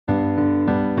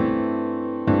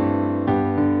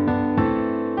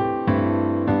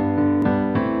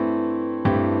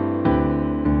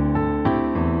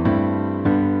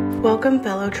Welcome,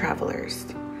 fellow travelers.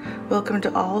 Welcome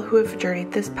to all who have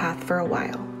journeyed this path for a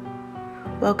while.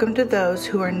 Welcome to those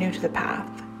who are new to the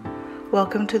path.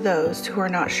 Welcome to those who are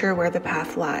not sure where the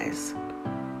path lies.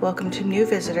 Welcome to new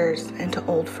visitors and to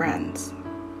old friends.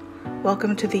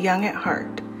 Welcome to the young at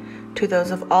heart, to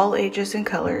those of all ages and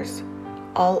colors,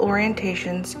 all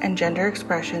orientations and gender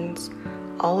expressions,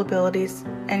 all abilities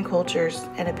and cultures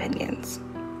and opinions.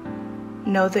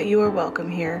 Know that you are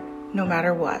welcome here, no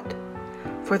matter what,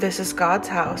 for this is God's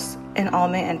house and all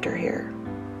may enter here.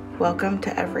 Welcome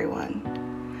to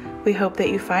everyone. We hope that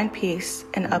you find peace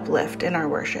and uplift in our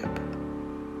worship.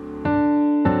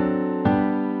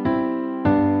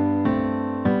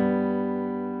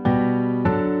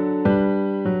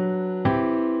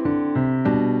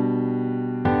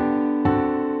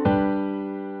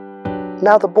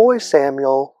 Now the boy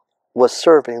Samuel was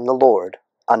serving the Lord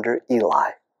under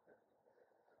Eli.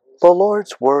 The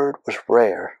Lord's word was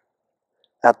rare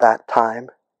at that time,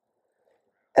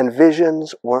 and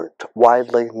visions weren't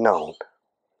widely known.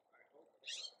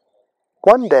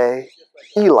 One day,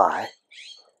 Eli,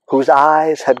 whose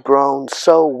eyes had grown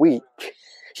so weak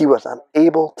he was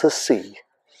unable to see,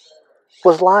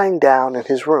 was lying down in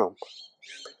his room.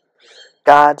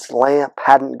 God's lamp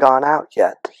hadn't gone out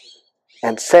yet,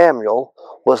 and Samuel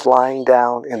was lying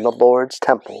down in the Lord's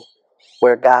temple,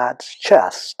 where God's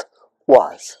chest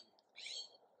was.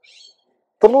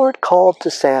 The Lord called to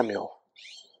Samuel.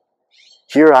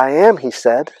 "Here I am," he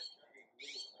said.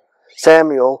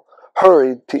 Samuel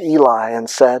hurried to Eli and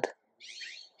said,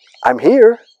 "I'm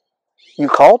here. You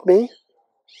called me."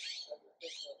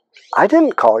 "I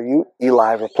didn't call you,"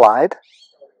 Eli replied.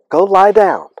 "Go lie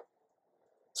down."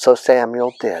 So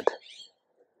Samuel did.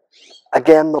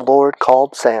 Again the Lord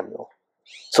called Samuel.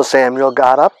 So Samuel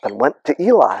got up and went to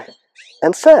Eli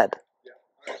and said,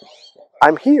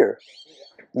 "I'm here.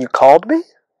 You called me?"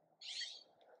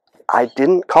 "I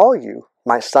didn't call you,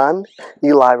 my son,"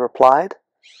 Eli replied.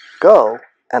 "Go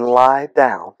and lie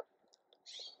down."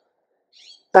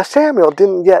 Now Samuel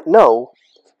didn't yet know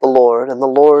the Lord, and the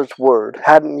Lord's word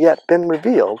hadn't yet been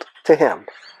revealed to him.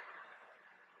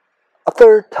 A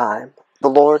third time the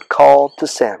Lord called to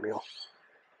Samuel.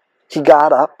 He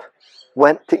got up,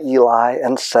 went to Eli,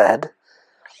 and said,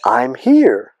 "I'm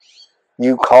here.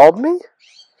 You called me?"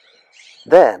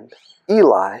 Then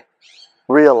Eli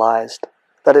realized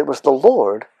that it was the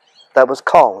Lord that was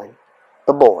calling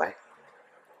the boy.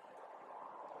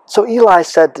 So Eli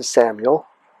said to Samuel,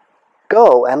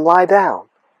 "Go and lie down.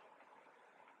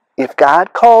 If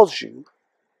God calls you,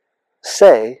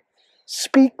 say,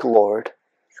 'Speak, Lord,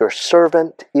 your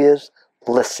servant is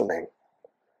listening.'"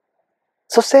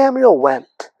 So Samuel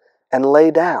went and lay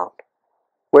down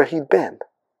where he'd been.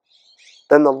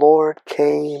 Then the Lord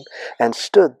came and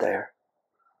stood there,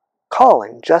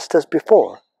 calling just as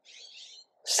before,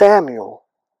 "Samuel,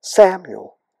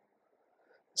 Samuel."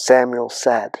 Samuel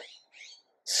said,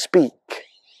 "Speak,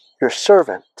 your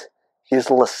servant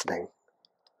is listening."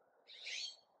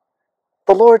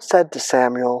 The Lord said to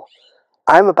Samuel,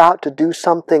 "I'm about to do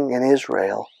something in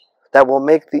Israel that will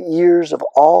make the ears of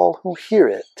all who hear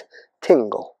it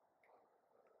tingle.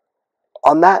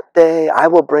 On that day I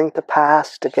will bring to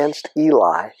pass against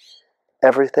Eli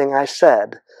everything I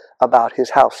said about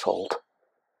his household,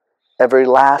 every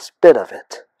last bit of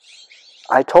it.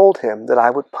 I told him that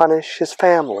I would punish his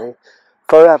family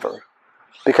forever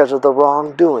because of the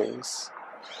wrongdoings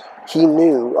he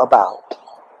knew about,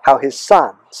 how his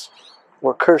sons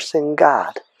were cursing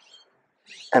God,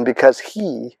 and because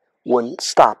he wouldn't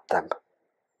stop them.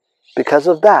 Because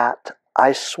of that,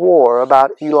 I swore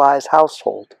about Eli's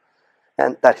household,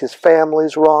 and that his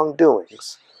family's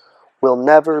wrongdoings will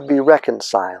never be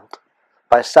reconciled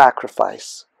by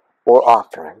sacrifice or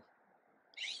offering."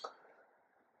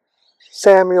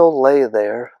 Samuel lay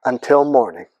there until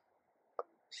morning,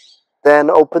 then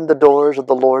opened the doors of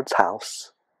the Lord's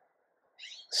house.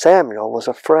 Samuel was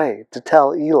afraid to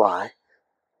tell Eli,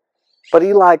 but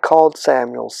Eli called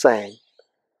Samuel, saying,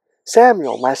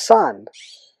 "Samuel, my son."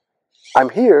 "I'm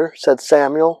here," said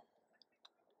Samuel.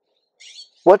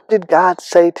 "What did God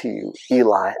say to you?"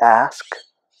 Eli asked.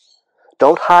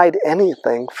 "Don't hide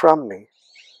anything from me.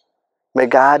 May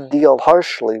God deal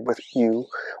harshly with you,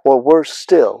 or worse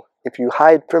still, if you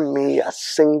hide from me a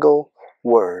single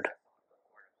word."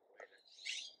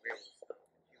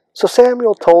 So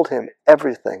Samuel told him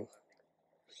everything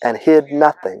and hid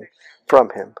nothing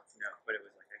from him.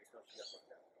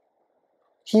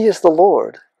 "He is the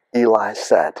Lord," Eli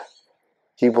said.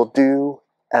 "He will do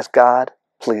as God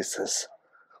pleases."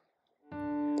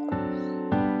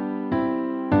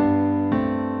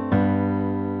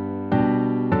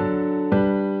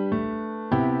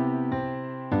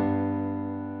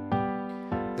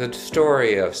 The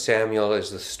story of Samuel is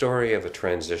the story of a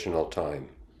transitional time,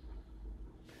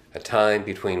 a time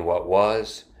between what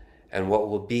was and what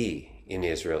will be in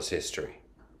Israel's history.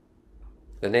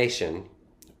 The nation,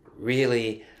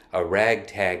 really a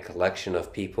ragtag collection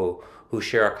of people who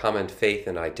share a common faith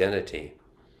and identity,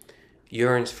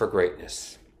 yearns for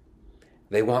greatness.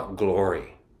 They want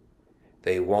glory.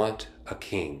 They want a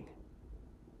king.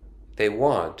 They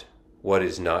want what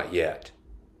is not yet.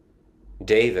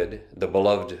 David, the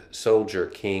beloved soldier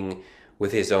king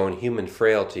with his own human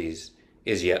frailties,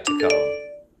 is yet to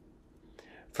come.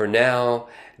 For now,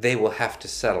 they will have to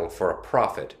settle for a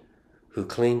prophet who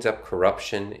cleans up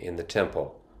corruption in the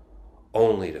temple,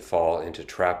 only to fall into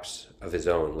traps of his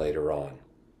own later on.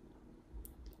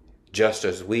 Just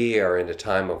as we are in a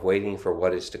time of waiting for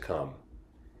what is to come,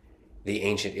 the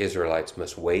ancient Israelites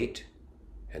must wait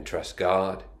and trust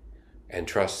God and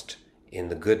trust in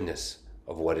the goodness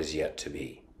of what is yet to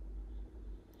be.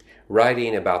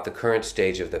 Writing about the current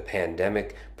stage of the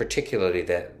pandemic, particularly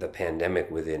the pandemic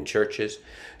within churches,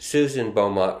 Susan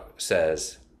Beaumont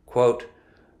says, quote,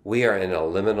 "We are in a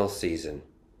liminal season.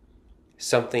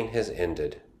 Something has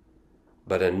ended,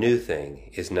 but a new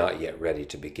thing is not yet ready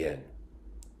to begin.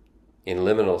 In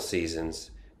liminal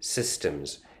seasons,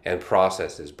 systems and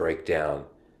processes break down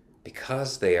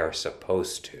because they are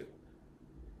supposed to.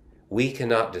 We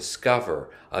cannot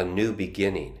discover a new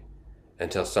beginning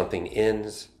until something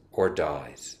ends or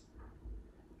dies.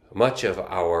 Much of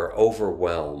our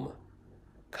overwhelm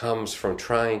comes from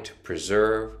trying to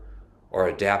preserve or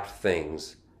adapt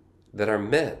things that are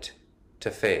meant to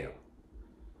fail.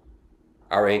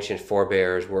 Our ancient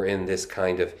forebears were in this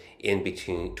kind of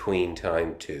in-between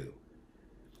time too.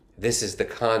 This is the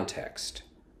context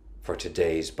for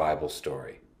today's Bible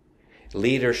story.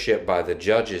 Leadership by the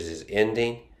judges is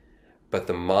ending, but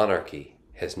the monarchy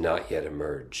has not yet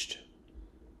emerged.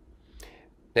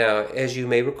 Now, as you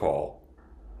may recall,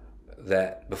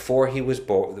 that before he was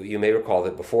born,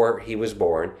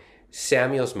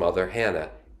 Samuel's mother,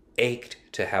 Hannah, ached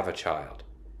to have a child.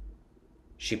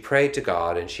 She prayed to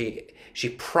God, and she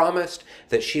promised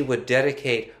that she would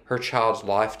dedicate her child's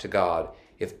life to God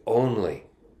if only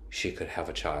she could have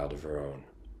a child of her own.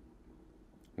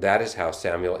 That is how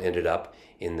Samuel ended up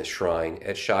in the shrine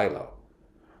at Shiloh.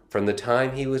 From the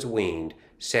time he was weaned,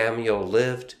 Samuel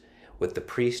lived with the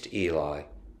priest Eli,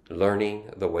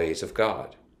 learning the ways of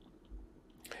God.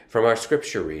 From our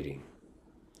scripture reading,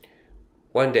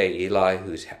 one day Eli,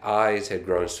 whose eyes had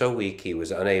grown so weak he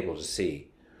was unable to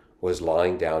see, was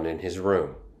lying down in his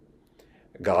room.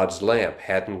 God's lamp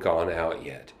hadn't gone out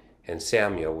yet, and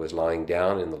Samuel was lying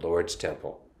down in the Lord's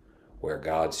temple, where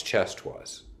God's chest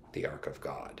was, the ark of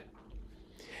God.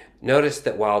 Notice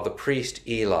that while the priest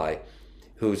Eli,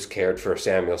 who's cared for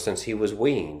Samuel since he was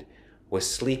weaned, was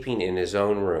sleeping in his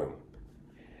own room,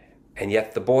 and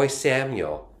yet the boy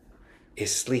Samuel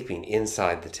is sleeping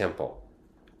inside the temple,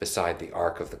 beside the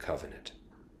Ark of the Covenant.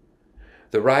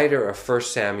 The writer of 1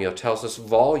 Samuel tells us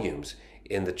volumes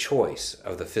in the choice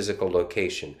of the physical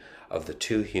location of the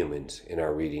two humans in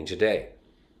our reading today.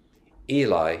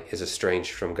 Eli is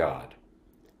estranged from God.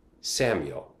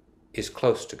 Samuel is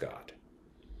close to God.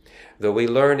 Though we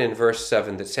learn in verse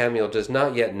 7 that Samuel does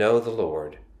not yet know the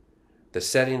Lord, the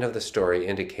setting of the story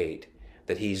indicate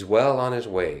that he's well on his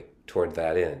way toward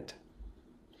that end.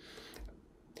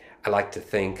 I like to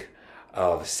think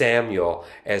of Samuel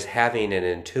as having an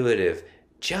intuitive,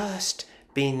 just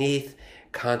beneath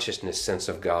consciousness sense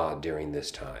of God during this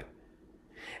time.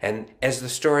 And as the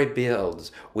story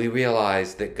builds, we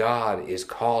realize that God is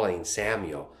calling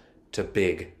Samuel to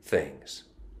big things.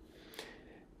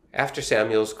 After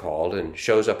Samuel's called and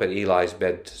shows up at Eli's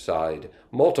bedside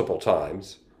multiple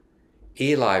times,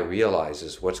 Eli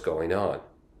realizes what's going on.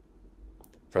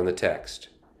 From the text,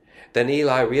 then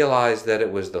Eli realized that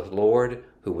it was the Lord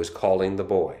who was calling the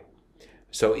boy.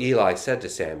 So Eli said to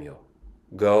Samuel,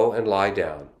 "Go and lie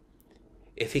down.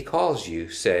 If he calls you,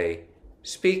 say,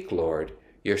 'Speak, Lord,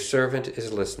 your servant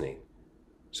is listening.'"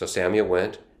 So Samuel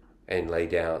went and lay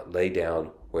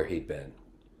down where he'd been.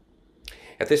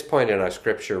 At this point in our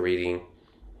scripture reading,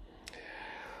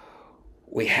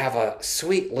 we have a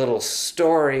sweet little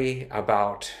story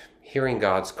about hearing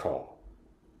God's call.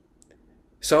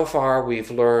 So far, we've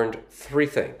learned three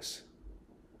things.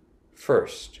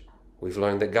 First, we've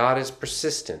learned that God is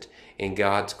persistent in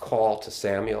God's call to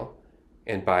Samuel,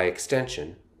 and by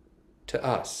extension, to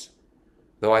us.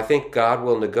 Though I think God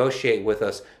will negotiate with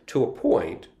us to a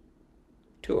point.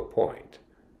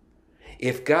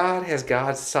 If God has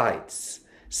God's sights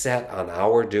set on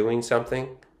our doing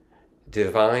something,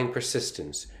 divine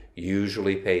persistence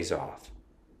usually pays off.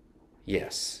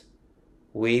 Yes,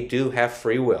 we do have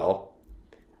free will,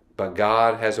 but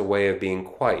God has a way of being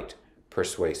quite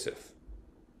persuasive.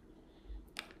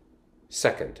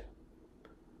 Second,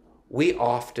 we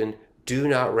often do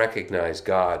not recognize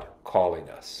God calling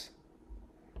us.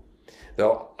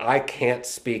 Though I can't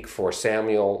speak for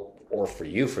Samuel, or for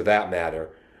you for that matter,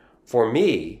 for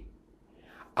me,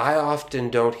 I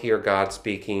often don't hear God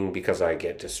speaking because I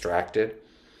get distracted,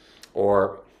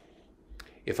 or,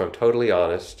 if I'm totally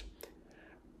honest,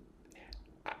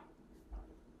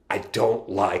 I don't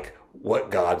like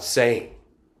what God's saying,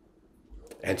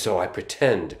 and so I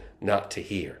pretend not to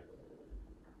hear.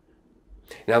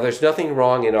 Now, there's nothing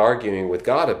wrong in arguing with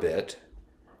God a bit.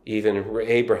 Even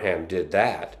Abraham did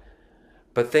that.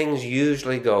 But things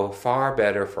usually go far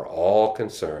better for all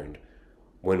concerned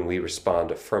when we respond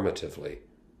affirmatively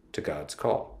to God's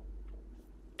call.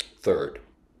 Third,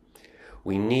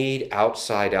 we need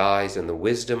outside eyes and the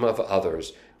wisdom of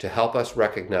others to help us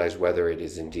recognize whether it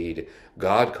is indeed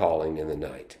God calling in the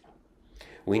night.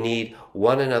 We need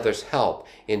one another's help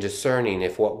in discerning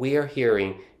if what we are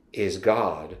hearing is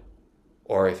God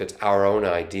or if it's our own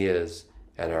ideas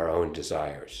and our own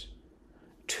desires.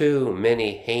 Too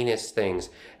many heinous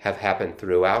things have happened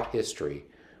throughout history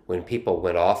when people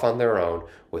went off on their own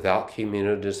without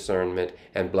communal discernment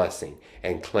and blessing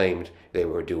and claimed they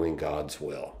were doing God's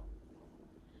will.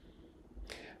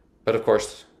 But of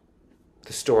course,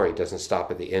 the story doesn't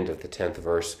stop at the end of the 10th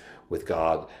verse with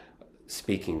God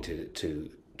speaking to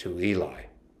Eli.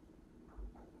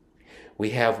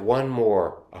 We have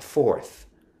a fourth,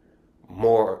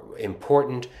 more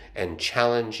important and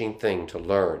challenging thing to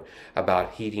learn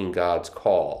about heeding God's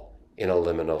call in a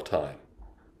liminal time,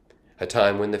 a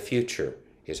time when the future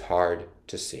is hard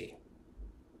to see.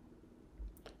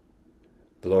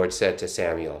 The Lord said to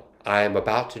Samuel, "I am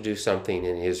about to do something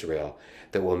in Israel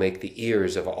that will make the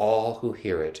ears of all who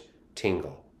hear it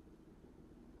tingle."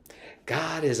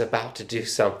 God is about to do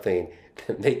something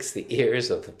that makes the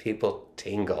ears of the people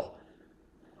tingle.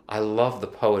 I love the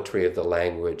poetry of the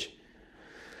language,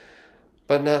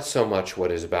 but not so much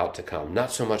what is about to come,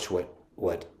 not so much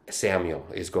what Samuel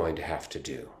is going to have to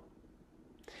do.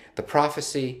 The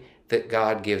prophecy that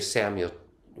God gives Samuel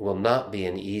will not be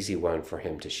an easy one for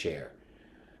him to share.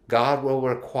 God will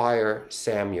require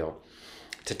Samuel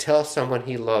to tell someone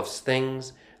he loves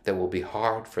things that will be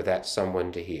hard for that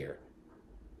someone to hear.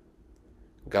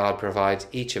 God provides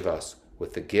each of us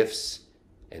with the gifts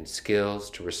and skills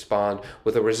to respond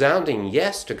with a resounding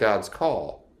yes to God's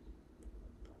call.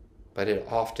 But it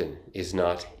often is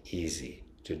not easy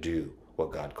to do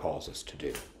what God calls us to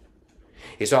do.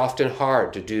 It's often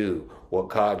hard to do what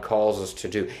God calls us to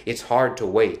do. It's hard to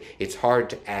wait. It's hard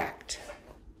to act.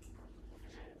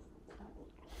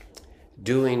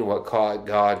 Doing what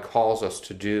God calls us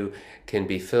to do can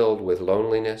be filled with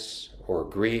loneliness or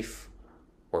grief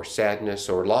or sadness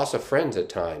or loss of friends at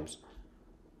times,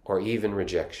 or even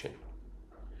rejection.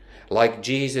 Like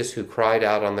Jesus, who cried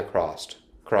out on the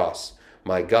cross,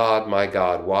 my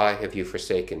God, why have you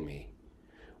forsaken me?"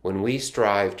 When we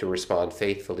strive to respond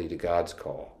faithfully to God's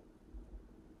call,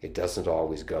 it doesn't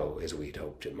always go as we'd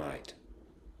hoped it might.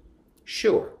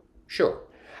 Sure,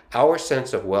 our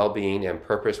sense of well-being and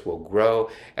purpose will grow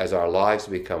as our lives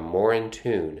become more in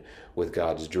tune with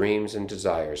God's dreams and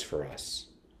desires for us.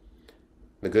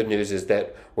 The good news is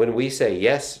that when we say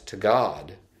yes to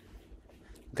God,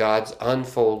 God's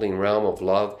unfolding realm of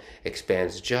love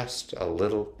expands just a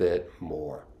little bit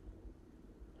more.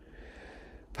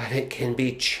 But it can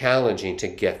be challenging to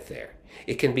get there.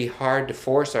 It can be hard to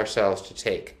force ourselves to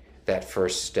take that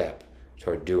first step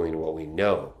toward doing what we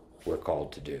know we're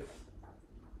called to do.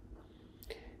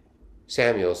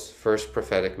 Samuel's first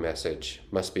prophetic message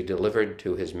must be delivered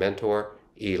to his mentor,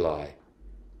 Eli,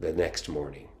 the next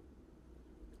morning.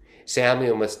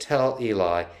 Samuel must tell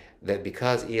Eli that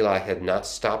because Eli had not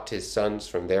stopped his sons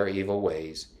from their evil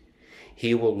ways,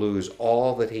 he will lose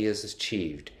all that he has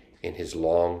achieved in his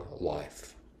long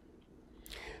life.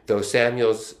 Though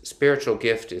Samuel's spiritual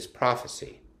gift is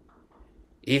prophecy,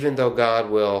 even though God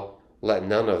will let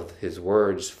none of his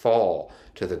words fall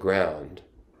to the ground,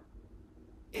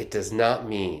 it does not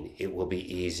mean it will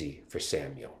be easy for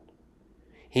Samuel.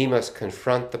 He must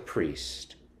confront the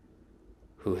priest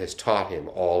who has taught him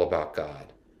all about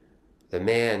God, the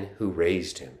man who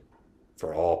raised him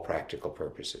for all practical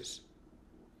purposes.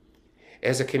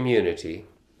 As a community,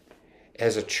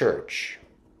 as a church,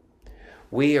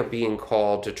 we are being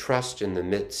called to trust in the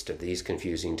midst of these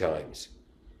confusing times.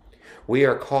 We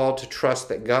are called to trust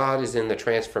that God is in the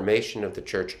transformation of the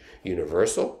church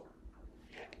universal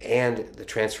and the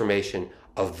transformation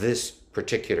of this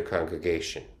particular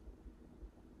congregation,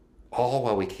 all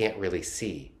while we can't really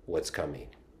see what's coming.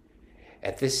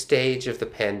 At this stage of the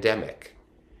pandemic,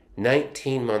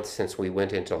 19 months since we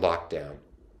went into lockdown.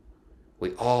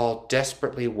 We all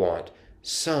desperately want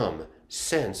some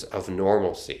sense of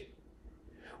normalcy.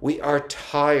 We are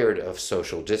tired of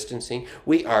social distancing.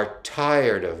 We are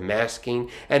tired of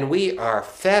masking, and we are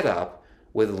fed up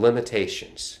with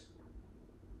limitations.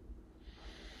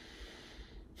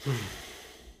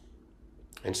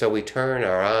 And so we turn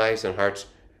our eyes and hearts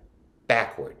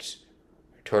backwards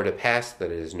toward a past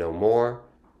that is no more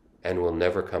and will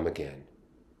never come again.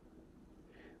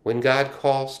 When God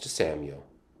calls to Samuel,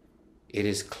 it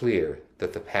is clear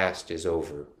that the past is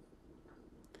over.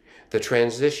 The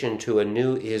transition to a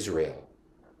new Israel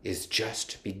is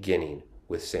just beginning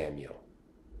with Samuel.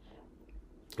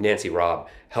 Nancy Robb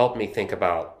helped me think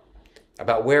about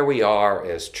where we are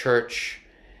as church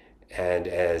and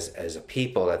as a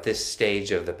people at this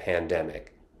stage of the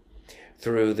pandemic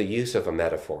through the use of a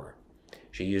metaphor.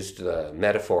 She used the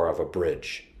metaphor of a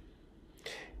bridge.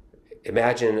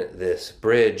 Imagine this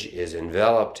bridge is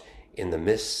enveloped in the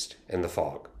mist and the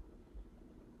fog.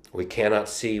 We cannot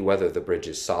see whether the bridge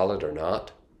is solid or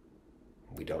not.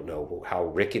 We don't know how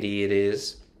rickety it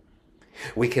is.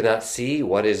 We cannot see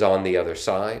what is on the other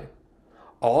side.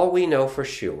 All we know for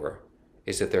sure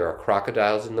is that there are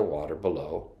crocodiles in the water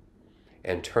below,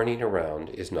 and turning around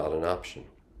is not an option.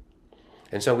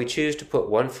 And so we choose to put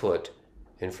one foot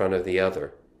in front of the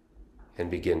other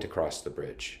and begin to cross the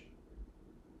bridge.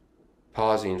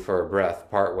 Pausing for a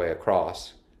breath partway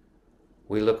across,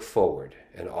 we look forward,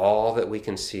 and all that we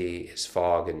can see is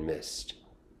fog and mist.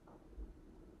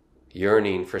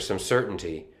 Yearning for some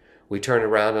certainty, we turn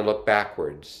around and look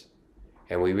backwards,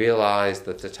 and we realize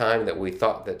that the time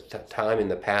in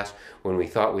the past when we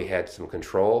thought we had some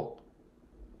control,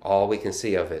 all we can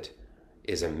see of it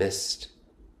is a mist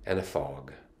and a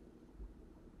fog.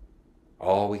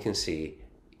 All we can see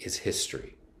is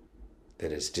history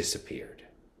that has disappeared.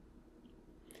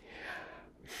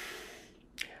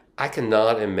 I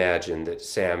cannot imagine that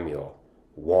Samuel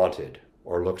wanted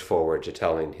or looked forward to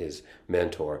telling his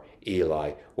mentor,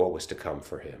 Eli, what was to come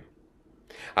for him.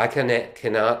 I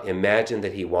cannot imagine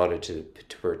that he wanted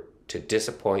to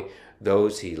disappoint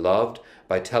those he loved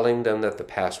by telling them that the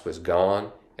past was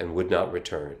gone and would not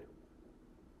return.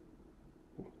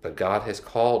 But God has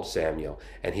called Samuel,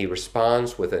 and he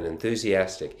responds with an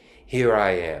enthusiastic, "Here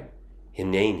I am,"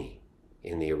 Hineni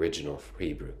in the original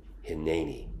Hebrew,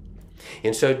 Hineni.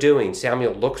 In so doing,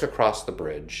 Samuel looks across the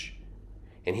bridge,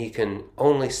 and he can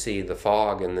only see the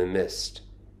fog and the mist.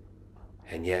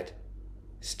 And yet,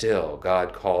 still,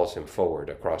 God calls him forward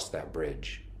across that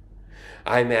bridge.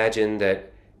 I imagine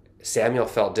that Samuel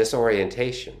felt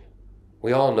disorientation.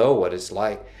 We all know what it's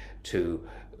like to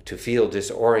feel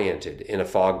disoriented in a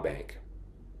fog bank.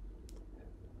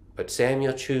 But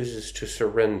Samuel chooses to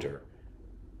surrender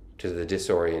to the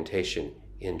disorientation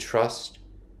in trust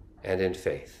and in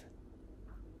faith.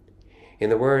 In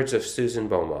the words of Susan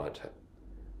Beaumont,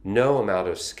 no amount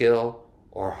of skill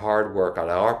or hard work on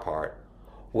our part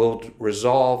will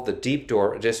resolve the deep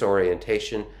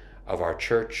disorientation of our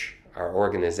church, our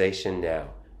organization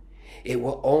now. It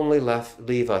will only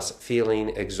leave us feeling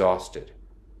exhausted.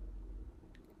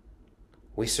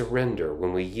 We surrender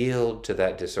when we yield to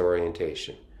that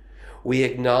disorientation. We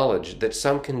acknowledge that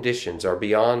some conditions are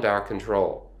beyond our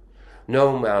control.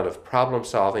 No amount of problem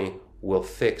solving will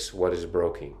fix what is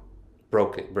breaking.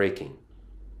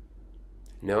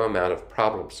 No amount of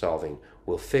problem solving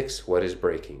will fix what is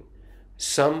breaking.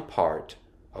 Some part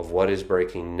of what is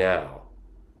breaking now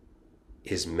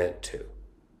is meant to,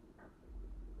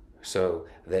 so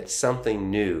that something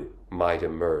new might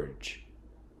emerge.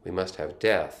 We must have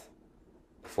death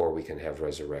before we can have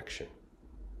resurrection.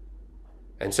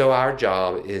 And so our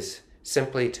job is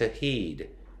simply to heed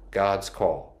God's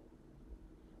call.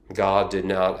 God did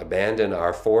not abandon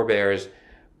our forebears,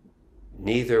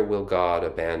 neither will God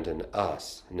abandon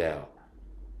us now.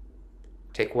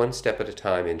 Take one step at a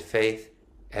time in faith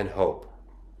and hope,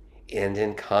 and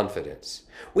in confidence.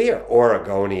 We are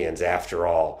Oregonians after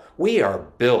all. We are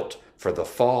built for the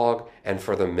fog and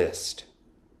for the mist.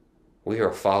 We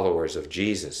are followers of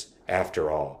Jesus after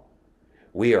all.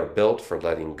 We are built for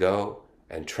letting go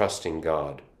and trusting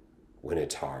God when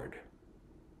it's hard.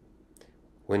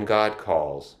 When God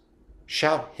calls,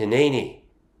 shout, "Hineni,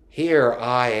 here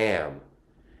I am."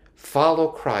 Follow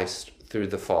Christ through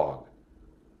the fog,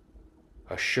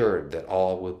 assured that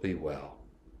all will be well,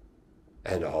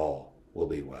 and all will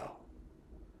be well.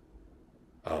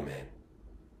 Amen.